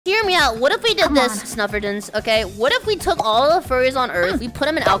hear me out. What if we did this, Snuffertons, okay? What if we took all the furries on Earth, we put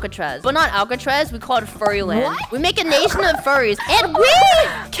them in Alcatraz, but not Alcatraz, we call it Furryland. What? We make a nation of furries, and we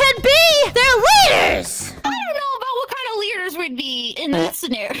can be their leaders! I don't know about what kind of leaders we'd be in that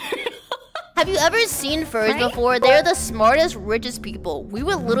scenario. Have you ever seen furries before? They're the smartest, richest people. We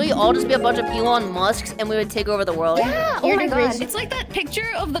would literally all just be a bunch of Elon Musks and we would take over the world. Yeah, oh my god. It's like that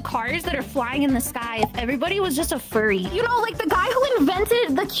picture of the cars that are flying in the sky. If everybody was just a furry. You know, like the guy who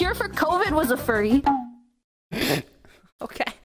invented the cure for COVID was a furry. Okay.